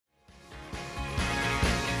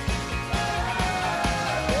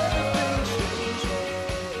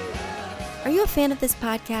you a fan of this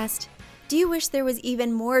podcast? Do you wish there was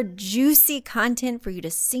even more juicy content for you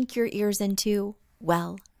to sink your ears into?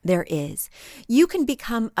 Well, there is. You can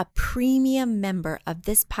become a premium member of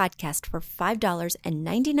this podcast for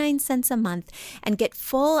 $5.99 a month and get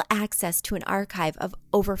full access to an archive of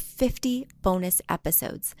over 50 bonus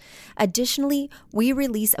episodes. Additionally, we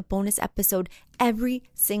release a bonus episode every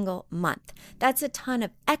single month. That's a ton of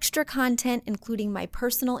extra content, including my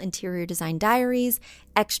personal interior design diaries,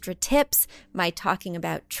 extra tips, my talking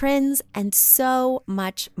about trends, and so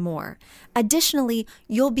much more. Additionally,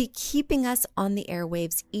 you'll be keeping us on the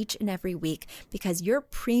airwaves each and every week because your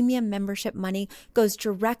premium membership money goes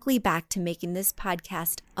directly back to making this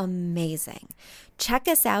podcast amazing. Check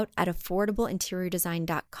us out at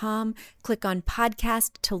affordableinteriordesign.com. Click on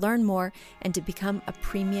podcast to learn more and to become a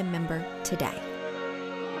premium member today.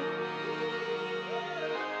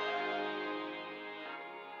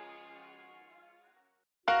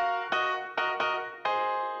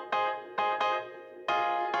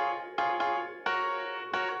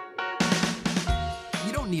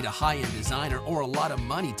 You don't need a high-end designer or a lot of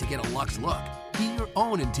money to get a luxe look. Be your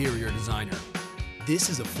own interior designer. This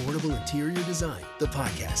is Affordable Interior Design, the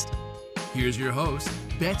podcast. Here's your host,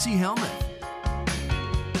 Betsy Helmuth.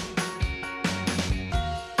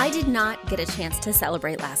 I did not get a chance to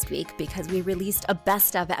celebrate last week because we released a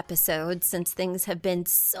best of episode since things have been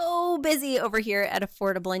so busy over here at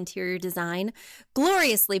Affordable Interior Design.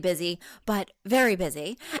 Gloriously busy, but very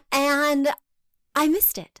busy. And I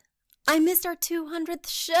missed it. I missed our 200th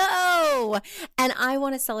show, and I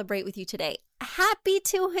want to celebrate with you today. Happy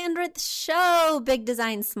 200th show, Big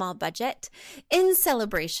Design Small Budget, in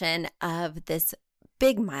celebration of this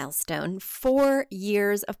big milestone, 4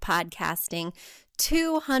 years of podcasting,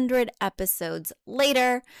 200 episodes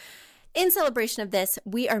later. In celebration of this,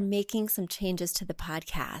 we are making some changes to the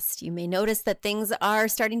podcast. You may notice that things are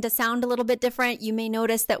starting to sound a little bit different. You may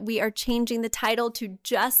notice that we are changing the title to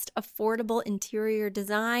just Affordable Interior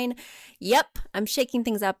Design. Yep, I'm shaking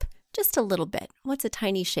things up just a little bit. What's a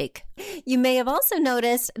tiny shake? You may have also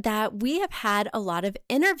noticed that we have had a lot of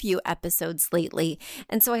interview episodes lately,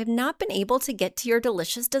 and so I have not been able to get to your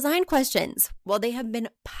delicious design questions. Well, they have been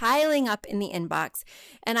piling up in the inbox,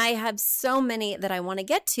 and I have so many that I want to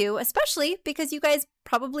get to, especially because you guys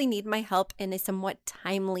probably need my help in a somewhat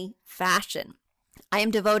timely fashion. I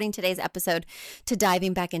am devoting today's episode to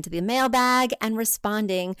diving back into the mailbag and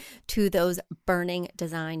responding to those burning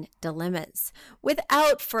design dilemmas.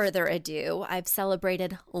 Without further ado, I've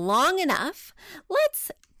celebrated long enough. Let's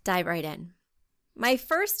dive right in. My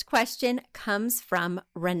first question comes from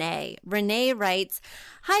Renee. Renee writes,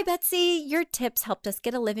 "Hi Betsy, your tips helped us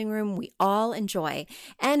get a living room we all enjoy,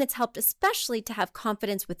 and it's helped especially to have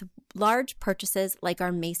confidence with large purchases like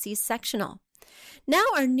our Macy's sectional. Now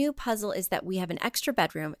our new puzzle is that we have an extra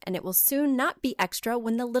bedroom, and it will soon not be extra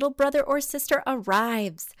when the little brother or sister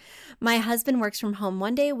arrives. My husband works from home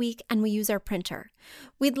 1 day a week, and we use our printer.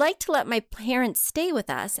 We'd like to let my parents stay with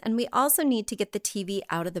us, and we also need to get the TV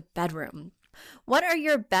out of the bedroom. What are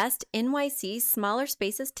your best NYC smaller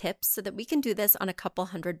spaces tips so that we can do this on a couple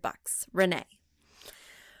 $100? Renee."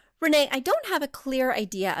 Renee, I don't have a clear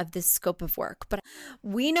idea of this scope of work, but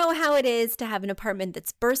we know how it is to have an apartment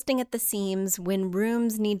that's bursting at the seams when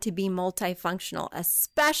rooms need to be multifunctional,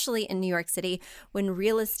 especially in New York City when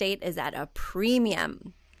real estate is at a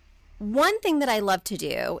premium. One thing that I love to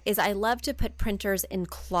do is I love to put printers in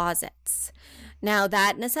closets. Now,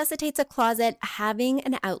 that necessitates a closet having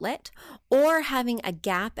an outlet or having a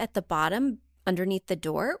gap at the bottom underneath the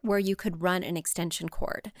door where you could run an extension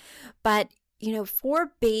cord. But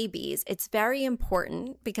for babies, it's very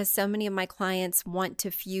important because so many of my clients want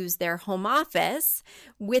to fuse their home office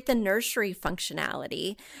with a nursery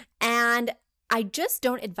functionality. And I just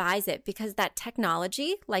don't advise it because that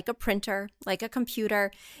technology, like a printer, like a computer,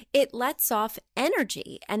 it lets off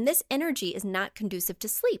energy. And this energy is not conducive to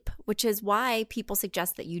sleep, which is why people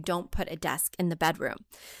suggest that you don't put a desk in the bedroom.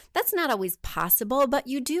 That's not always possible, but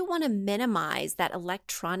you do want to minimize that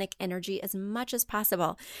electronic energy as much as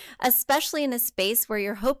possible, especially in a space where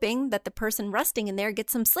you're hoping that the person resting in there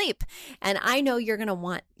gets some sleep. And I know you're going to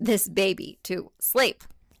want this baby to sleep.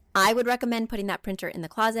 I would recommend putting that printer in the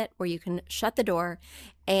closet where you can shut the door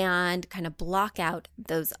and kind of block out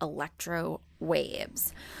those electro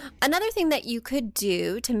waves. Another thing that you could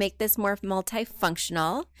do to make this more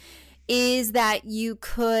multifunctional is that you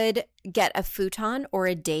could get a futon or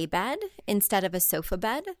a day bed instead of a sofa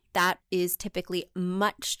bed. That is typically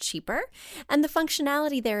much cheaper. And the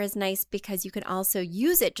functionality there is nice because you can also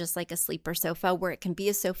use it just like a sleeper sofa, where it can be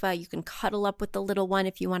a sofa. You can cuddle up with the little one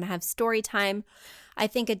if you want to have story time. I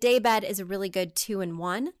think a day bed is a really good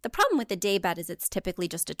 2-in-1. The problem with the day bed is it's typically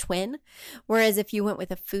just a twin, whereas if you went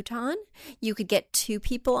with a futon, you could get 2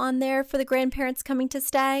 people on there for the grandparents coming to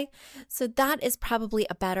stay. So that is probably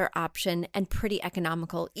a better option and pretty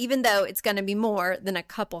economical, even though it's going to be more than a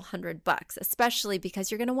couple $100, especially because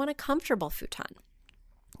you're going to want a comfortable futon.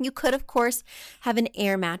 You could, of course, have an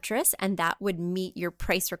air mattress, and that would meet your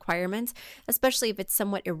price requirements, especially if it's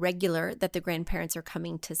somewhat irregular that the grandparents are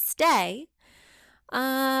coming to stay.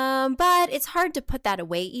 But it's hard to put that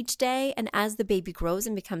away each day. And as the baby grows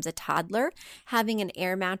and becomes a toddler, having an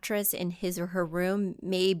air mattress in his or her room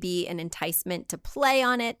may be an enticement to play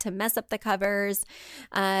on it, to mess up the covers.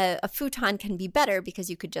 A futon can be better because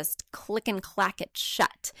you could just click and clack it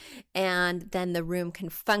shut, and then the room can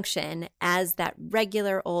function as that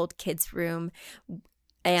regular old kid's room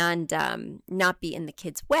and not be in the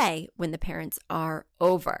kid's way when the parents are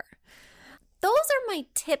over. Those are my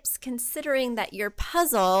tips, considering that your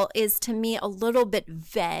puzzle is, to me, a little bit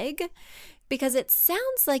vague, because it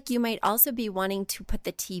sounds like you might also be wanting to put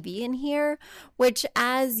the TV in here, which,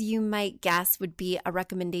 as you might guess, would be a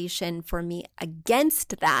recommendation for me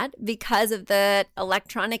against that because of the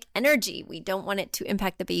electronic energy. We don't want it to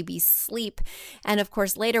impact the baby's sleep. And of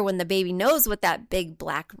course, later when the baby knows what that big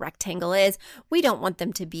black rectangle is, we don't want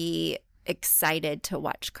them to be excited to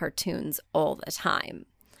watch cartoons all the time.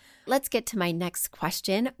 Let's get to my next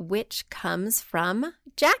question, which comes from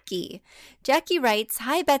Jackie. Jackie writes,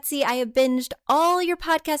 "Hi, Betsy. I have binged all your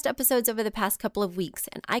podcast episodes over the past couple of weeks,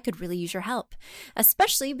 and I could really use your help,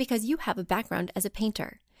 especially because you have a background as a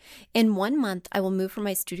painter. In 1 month, I will move from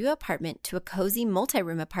my studio apartment to a cozy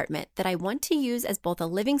multi-room apartment that I want to use as both a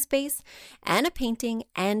living space and a painting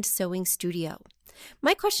and sewing studio.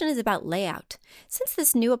 My question is about layout. Since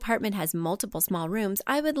this new apartment has multiple small rooms,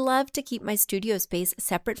 I would love to keep my studio space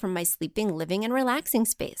separate from my sleeping, living, and relaxing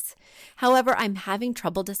space. However, I'm having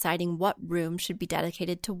trouble deciding what room should be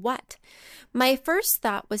dedicated to what. My first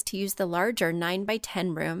thought was to use the larger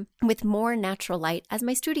 9x10 room with more natural light as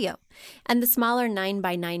my studio, and the smaller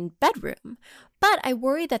 9x9 bedroom. But I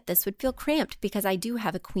worry that this would feel cramped because I do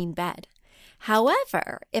have a queen bed.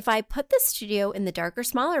 However, if I put the studio in the darker,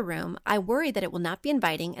 smaller room, I worry that it will not be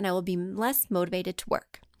inviting and I will be less motivated to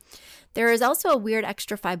work. There is also a weird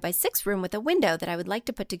extra 5x6 room with a window that I would like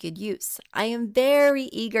to put to good use. I am very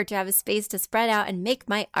eager to have a space to spread out and make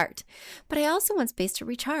my art, but I also want space to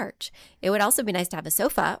recharge. It would also be nice to have a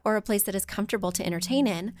sofa or a place that is comfortable to entertain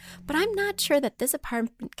in, but I'm not sure that this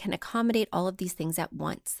apartment can accommodate all of these things at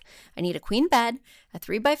once. I need a queen bed, a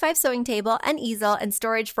 3x5 sewing table, an easel, and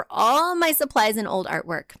storage for all my supplies and old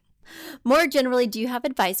artwork. More generally, do you have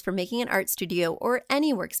advice for making an art studio or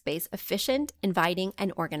any workspace efficient, inviting,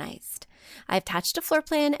 and organized? I've attached a floor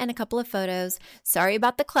plan and a couple of photos. Sorry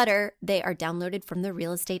about the clutter. They are downloaded from the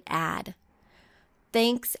real estate ad.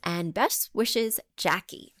 Thanks and best wishes,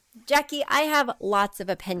 Jackie." Jackie, I have lots of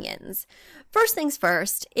opinions. First things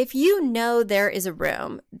first, if you know there is a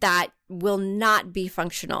room that will not be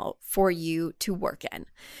functional for you to work in,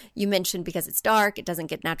 you mentioned because it's dark, it doesn't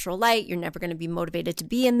get natural light, you're never going to be motivated to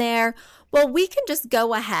be in there. Well, we can just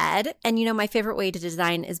go ahead, and my favorite way to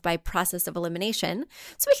design is by process of elimination.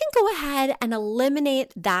 So we can go ahead and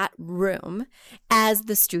eliminate that room as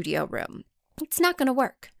the studio room. It's not going to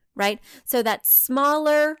work, right? So that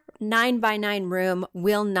smaller 9x9 room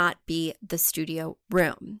will not be the studio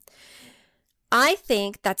room. I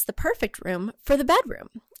think that's the perfect room for the bedroom.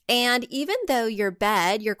 And even though your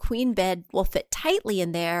bed, your queen bed, will fit tightly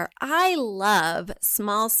in there, I love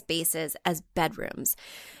small spaces as bedrooms.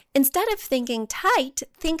 Instead of thinking tight,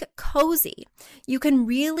 think cozy. You can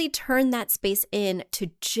really turn that space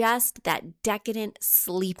into just that decadent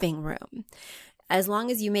sleeping room. As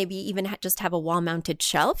long as you maybe even just have a wall-mounted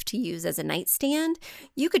shelf to use as a nightstand,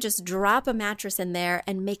 you could just drop a mattress in there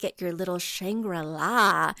and make it your little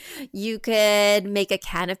Shangri-La. You could make a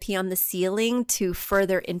canopy on the ceiling to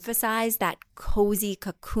further emphasize that cozy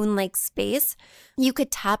cocoon-like space. You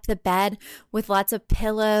could top the bed with lots of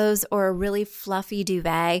pillows or a really fluffy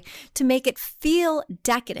duvet to make it feel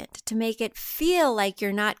decadent, to make it feel like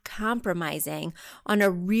you're not compromising on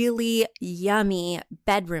a really yummy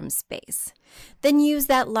bedroom space. Then use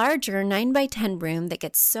that larger 9x10 room that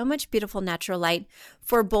gets so much beautiful natural light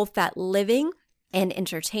for both that living and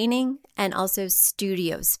entertaining and also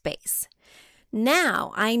studio space.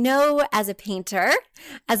 Now, I know as a painter,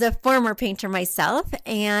 as a former painter myself,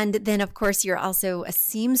 and then of course you're also a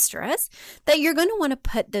seamstress, that you're going to want to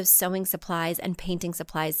put those sewing supplies and painting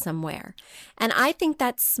supplies somewhere. And I think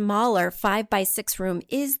that smaller 5x6 room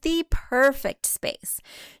is the perfect space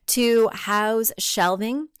to house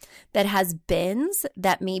shelving that has bins,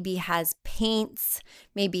 that maybe has paints,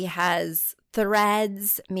 maybe has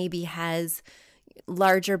threads, maybe has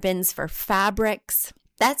larger bins for fabrics.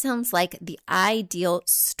 That sounds like the ideal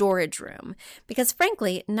storage room because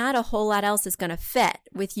frankly, not a whole lot else is going to fit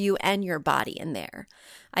with you and your body in there.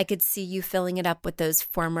 I could see you filling it up with those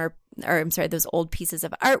those old pieces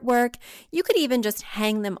of artwork. You could even just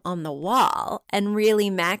hang them on the wall and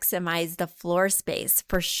really maximize the floor space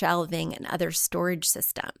for shelving and other storage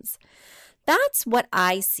systems. That's what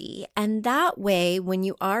I see. And that way, when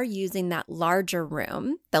you are using that larger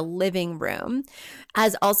room, the living room,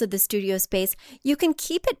 as also the studio space, you can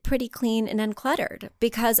keep it pretty clean and uncluttered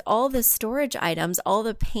because all the storage items, all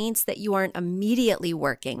the paints that you aren't immediately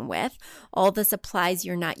working with, all the supplies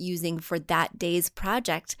you're not using for that day's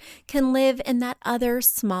project can live in that other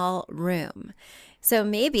small room. So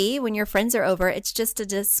maybe when your friends are over, it's just a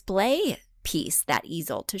display piece, that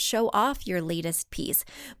easel, to show off your latest piece,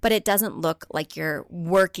 but it doesn't look like you're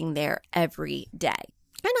working there every day.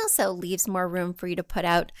 And also leaves more room for you to put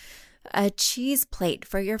out a cheese plate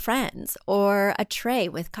for your friends or a tray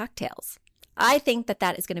with cocktails. I think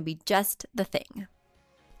that is going to be just the thing.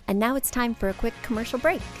 And now it's time for a quick commercial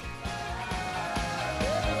break.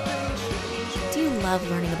 Do you love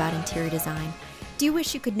learning about interior design? Do you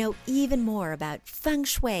wish you could know even more about feng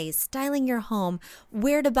shui, styling your home,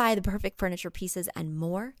 where to buy the perfect furniture pieces, and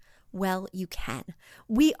more? Well, you can.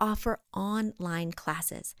 We offer online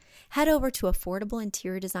classes. Head over to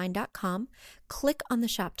affordableinteriordesign.com, click on the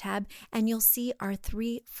shop tab, and you'll see our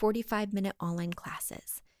 3 45-minute online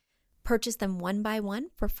classes. Purchase them one by one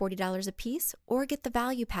for $40 a piece, or get the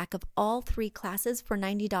value pack of all 3 classes for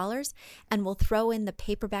 $90, and we'll throw in the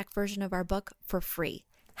paperback version of our book for free.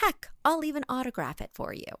 Heck, I'll even autograph it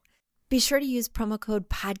for you. Be sure to use promo code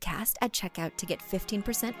PODCAST at checkout to get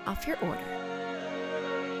 15% off your order.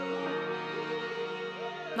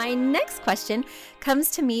 My next question comes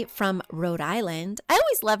to me from Rhode Island. I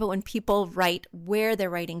always love it when people write where they're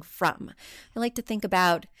writing from. I like to think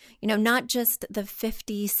about, not just the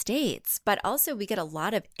 50 states, but also we get a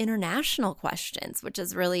lot of international questions, which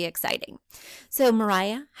is really exciting. So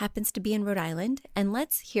Mariah happens to be in Rhode Island, and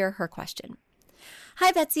let's hear her question.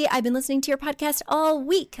 Hi, Betsy. I've been listening to your podcast all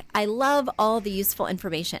week. I love all the useful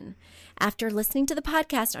information. After listening to the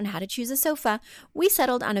podcast on how to choose a sofa, we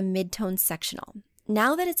settled on a mid-tone sectional.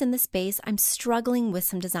 Now that it's in the space, I'm struggling with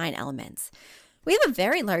some design elements. We have a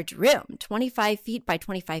very large room, 25 feet by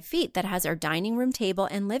 25 feet, that has our dining room table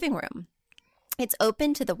and living room. It's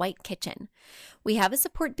open to the white kitchen. We have a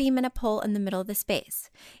support beam and a pole in the middle of the space.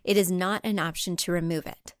 It is not an option to remove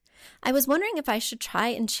it. I was wondering if I should try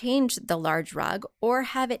and change the large rug or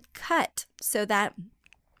have it cut so that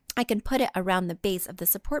I can put it around the base of the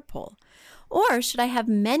support pole. Or should I have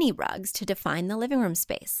many rugs to define the living room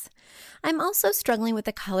space? I'm also struggling with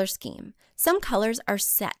the color scheme. Some colors are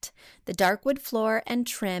set. The dark wood floor and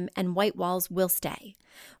trim and white walls will stay.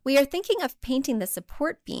 We are thinking of painting the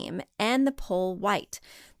support beam and the pole white.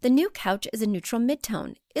 The new couch is a neutral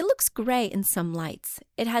mid-tone. It looks gray in some lights.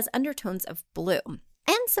 It has undertones of blue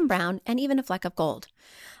and some brown, and even a fleck of gold.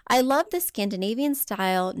 I love the Scandinavian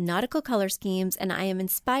style nautical color schemes, and I am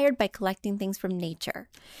inspired by collecting things from nature.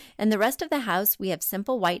 In the rest of the house, we have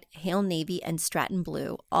simple white, hail navy, and Stratton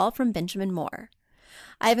blue, all from Benjamin Moore.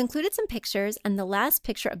 I have included some pictures, and the last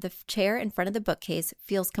picture of the chair in front of the bookcase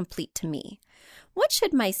feels complete to me. What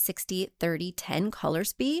should my 60-30-10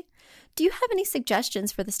 colors be? Do you have any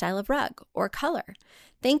suggestions for the style of rug or color?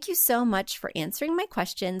 Thank you so much for answering my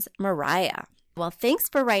questions, Mariah. Well, thanks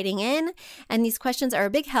for writing in, and these questions are a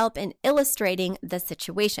big help in illustrating the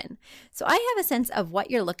situation. So I have a sense of what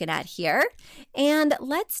you're looking at here, and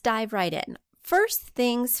let's dive right in. First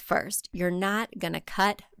things first, you're not going to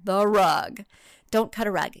cut the rug. Don't cut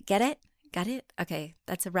a rug. Get it? Got it? Okay,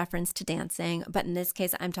 that's a reference to dancing, but in this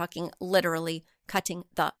case, I'm talking literally cutting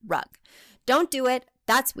the rug. Don't do it.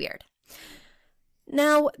 That's weird.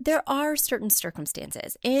 Now, there are certain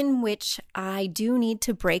circumstances in which I do need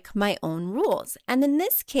to break my own rules. And in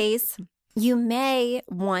this case, you may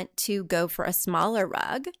want to go for a smaller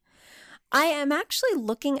rug. I am actually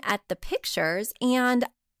looking at the pictures, and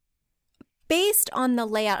based on the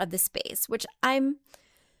layout of the space, which I'm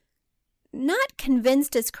not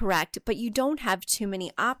convinced is correct, but you don't have too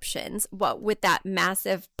many options, with that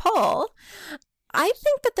massive pole, I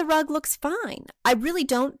think that the rug looks fine. I really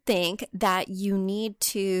don't think that you need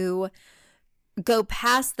to go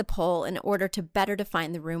past the pole in order to better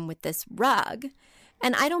define the room with this rug.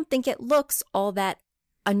 And I don't think it looks all that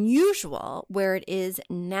unusual where it is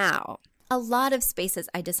now. A lot of spaces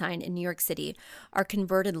I designed in New York City are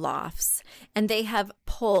converted lofts, and they have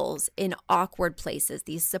poles in awkward places,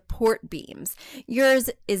 these support beams. Yours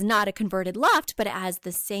is not a converted loft, but it has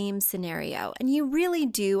the same scenario, and you really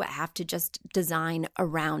do have to just design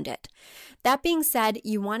around it. That being said,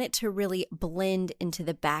 you want it to really blend into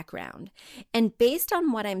the background. And based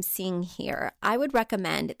on what I'm seeing here, I would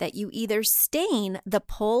recommend that you either stain the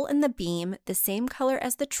pole and the beam the same color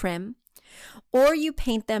as the trim, or you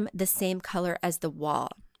paint them the same color as the wall.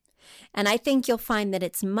 And I think you'll find that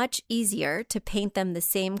it's much easier to paint them the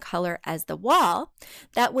same color as the wall.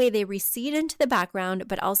 That way they recede into the background,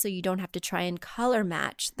 but also you don't have to try and color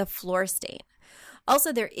match the floor stain.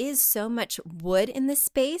 Also, there is so much wood in this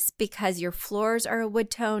space because your floors are a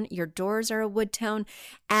wood tone, your doors are a wood tone,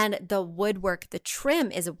 and the woodwork, the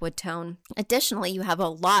trim is a wood tone. Additionally, you have a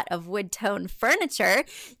lot of wood tone furniture.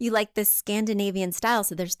 You like this Scandinavian style,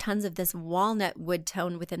 so there's tons of this walnut wood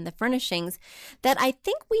tone within the furnishings that I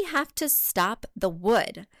think we have to stop the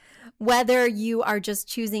wood. Whether you are just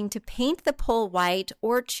choosing to paint the pole white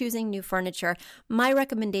or choosing new furniture, my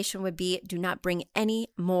recommendation would be do not bring any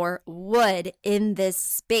more wood in this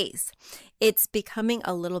space. It's becoming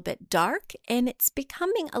a little bit dark and it's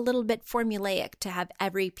becoming a little bit formulaic to have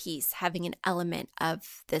every piece having an element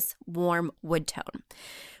of this warm wood tone.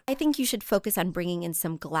 I think you should focus on bringing in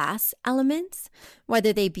some glass elements,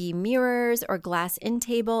 whether they be mirrors or glass end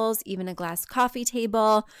tables, even a glass coffee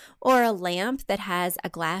table, or a lamp that has a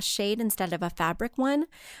glass shade instead of a fabric one.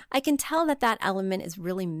 I can tell that that element is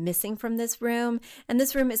really missing from this room, and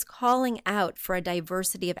this room is calling out for a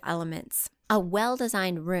diversity of elements. A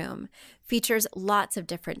well-designed room features lots of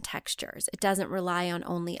different textures. It doesn't rely on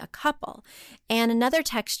only a couple. And another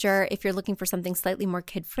texture, if you're looking for something slightly more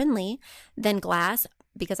kid-friendly than glass,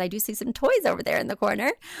 because I do see some toys over there in the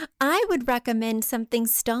corner, I would recommend something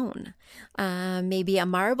stone, maybe a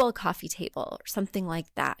marble coffee table or something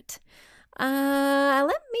like that.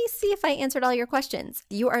 Let me see if I answered all your questions.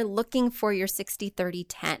 You are looking for your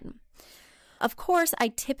 60-30-10. Of course, I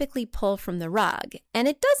typically pull from the rug, and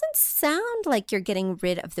it doesn't sound like you're getting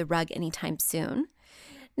rid of the rug anytime soon.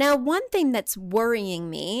 Now, one thing that's worrying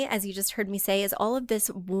me, as you just heard me say, is all of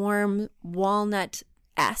this warm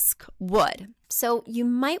walnut-esque wood. So you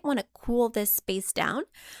might want to cool this space down.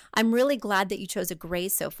 I'm really glad that you chose a gray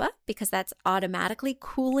sofa because that's automatically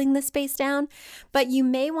cooling the space down. But you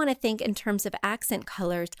may want to think in terms of accent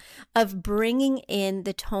colors of bringing in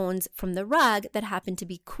the tones from the rug that happen to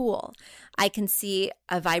be cool. I can see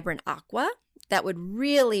a vibrant aqua that would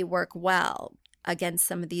really work well against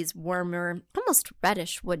some of these warmer, almost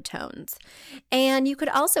reddish wood tones. And you could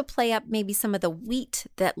also play up maybe some of the wheat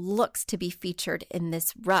that looks to be featured in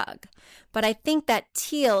this rug. But I think that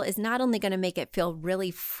teal is not only going to make it feel really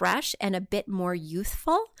fresh and a bit more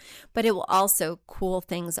youthful, but it will also cool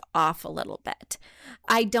things off a little bit.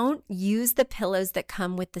 I don't use the pillows that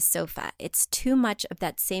come with the sofa. It's too much of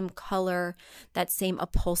that same color, that same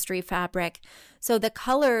upholstery fabric. So the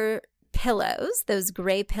color pillows, those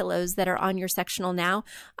gray pillows that are on your sectional now,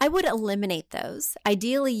 I would eliminate those.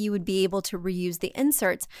 Ideally, you would be able to reuse the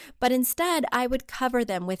inserts, but instead I would cover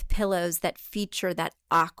them with pillows that feature that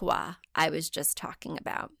aqua I was just talking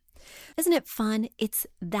about. Isn't it fun? It's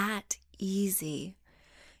that easy.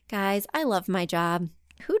 Guys, I love my job.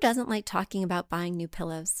 Who doesn't like talking about buying new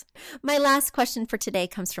pillows? My last question for today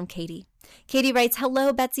comes from Katie. Katie writes,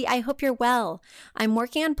 "Hello, Betsy. I hope you're well. I'm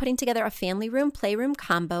working on putting together a family room playroom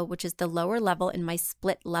combo, which is the lower level in my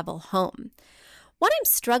split level home. What I'm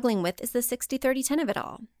struggling with is the 60-30-10 of it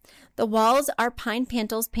all. The walls are Pine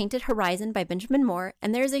Pantles Painted Horizon by Benjamin Moore,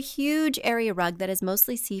 and there's a huge area rug that is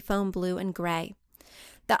mostly seafoam blue and gray.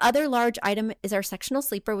 The other large item is our sectional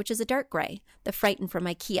sleeper, which is a dark gray, the Frighten from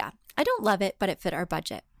IKEA. I don't love it, but it fit our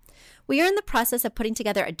budget. We are in the process of putting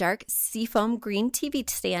together a dark seafoam green TV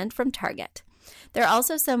stand from Target. There are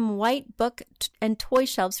also some white book and toy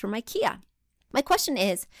shelves from IKEA. My question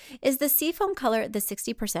is the seafoam color the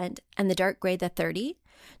 60% and the dark gray the 30%?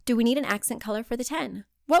 Do we need an accent color for the 10%?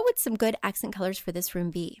 What would some good accent colors for this room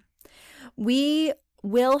be? We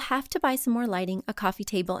will have to buy some more lighting, a coffee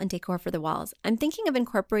table, and decor for the walls. I'm thinking of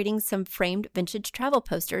incorporating some framed vintage travel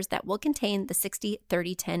posters that will contain the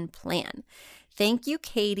 60-30-10 plan. Thank you,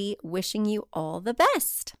 Katie. Wishing you all the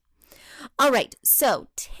best." All right, so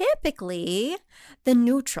typically the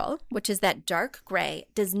neutral, which is that dark gray,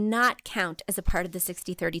 does not count as a part of the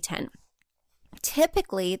 60-30-10.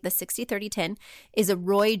 Typically, the 60-30-10 is a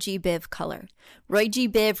Roy G. Biv color. Roy G.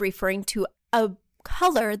 Biv referring to a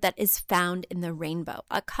color that is found in the rainbow,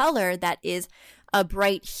 a color that is a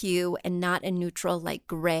bright hue and not a neutral like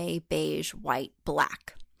gray, beige, white,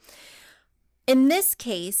 black. In this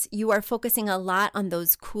case, you are focusing a lot on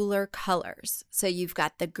those cooler colors. So you've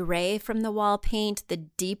got the gray from the wall paint, the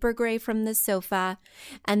deeper gray from the sofa,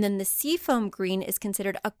 and then the seafoam green is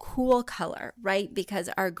considered a cool color, right? Because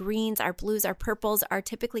our greens, our blues, our purples are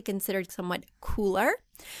typically considered somewhat cooler,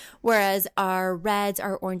 whereas our reds,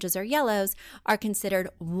 our oranges, our yellows are considered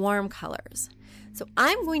warm colors. So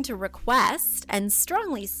I'm going to request and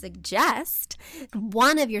strongly suggest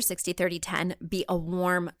one of your 60-30-10 be a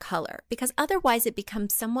warm color, because otherwise it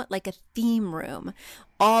becomes somewhat like a theme room,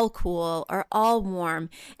 all cool or all warm.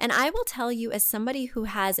 And I will tell you, as somebody who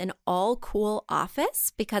has an all cool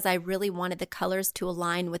office, because I really wanted the colors to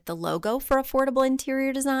align with the logo for Affordable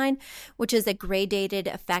Interior Design, which is a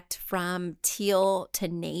gradated effect from teal to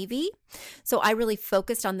navy. So I really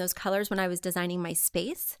focused on those colors when I was designing my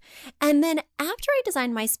space. And then after I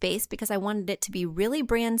designed my space, because I wanted it to be really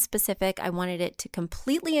brand specific, I wanted it to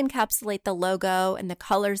completely encapsulate the logo and the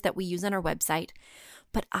colors that we use on our website.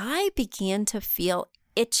 But I began to feel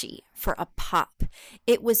itchy for a pop.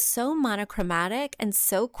 It was so monochromatic and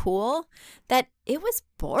so cool that it was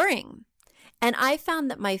boring. And I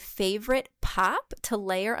found that my favorite pop to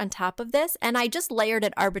layer on top of this, and I just layered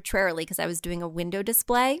it arbitrarily because I was doing a window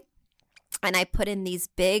display, and I put in these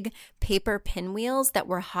big paper pinwheels that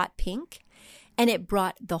were hot pink, and it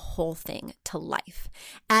brought the whole thing to life.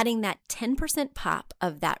 Adding that 10% pop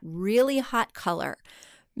of that really hot color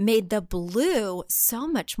made the blue so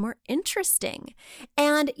much more interesting.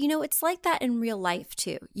 And, it's like that in real life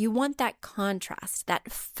too. You want that contrast, that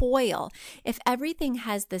foil. If everything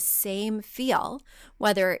has the same feel,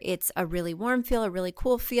 whether it's a really warm feel, a really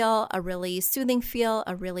cool feel, a really soothing feel,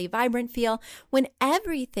 a really vibrant feel, when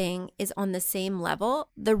everything is on the same level,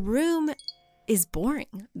 the room is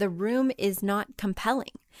boring. The room is not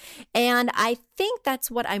compelling. And I think that's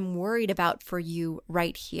what I'm worried about for you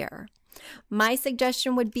right here. My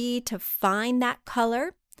suggestion would be to find that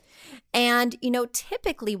color. And,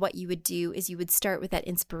 typically what you would do is you would start with that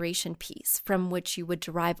inspiration piece from which you would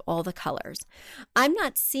derive all the colors. I'm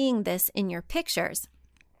not seeing this in your pictures,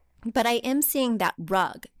 but I am seeing that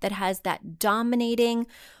rug that has that dominating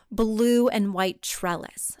blue and white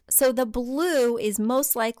trellis. So the blue is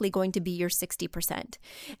most likely going to be your 60%.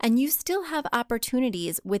 And you still have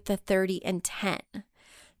opportunities with the 30 and 10.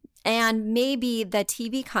 And maybe the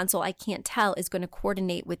TV console, I can't tell, is going to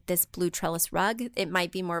coordinate with this blue trellis rug. It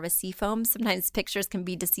might be more of a seafoam. Sometimes pictures can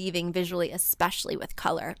be deceiving visually, especially with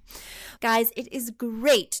color. Guys, it is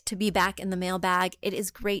great to be back in the mailbag. It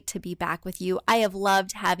is great to be back with you. I have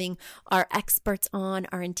loved having our experts on,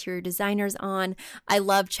 our interior designers on. I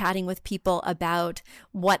love chatting with people about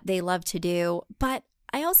what they love to do, but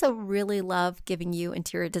I also really love giving you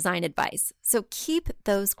interior design advice. So keep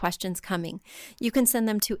those questions coming. You can send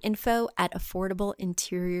them to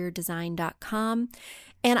info@affordableinteriordesign.com.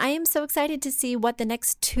 And I am so excited to see what the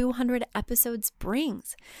next 200 episodes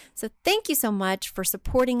brings. So thank you so much for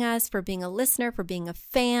supporting us, for being a listener, for being a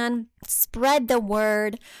fan. Spread the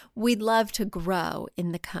word. We'd love to grow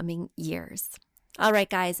in the coming years. All right,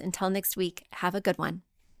 guys, until next week, have a good one.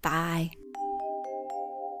 Bye.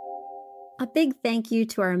 A big thank you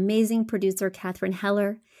to our amazing producer, Katherine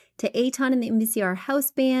Heller, to Aton and the MVCR House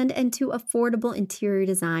Band, and to Affordable Interior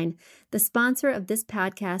Design, the sponsor of this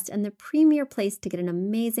podcast and the premier place to get an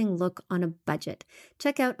amazing look on a budget.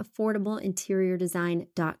 Check out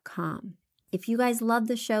affordableinteriordesign.com. If you guys love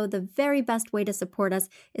the show, the very best way to support us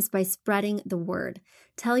is by spreading the word.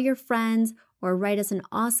 Tell your friends or write us an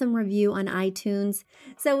awesome review on iTunes.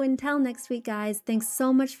 So until next week, guys, thanks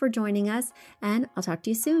so much for joining us, and I'll talk to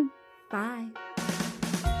you soon. Bye.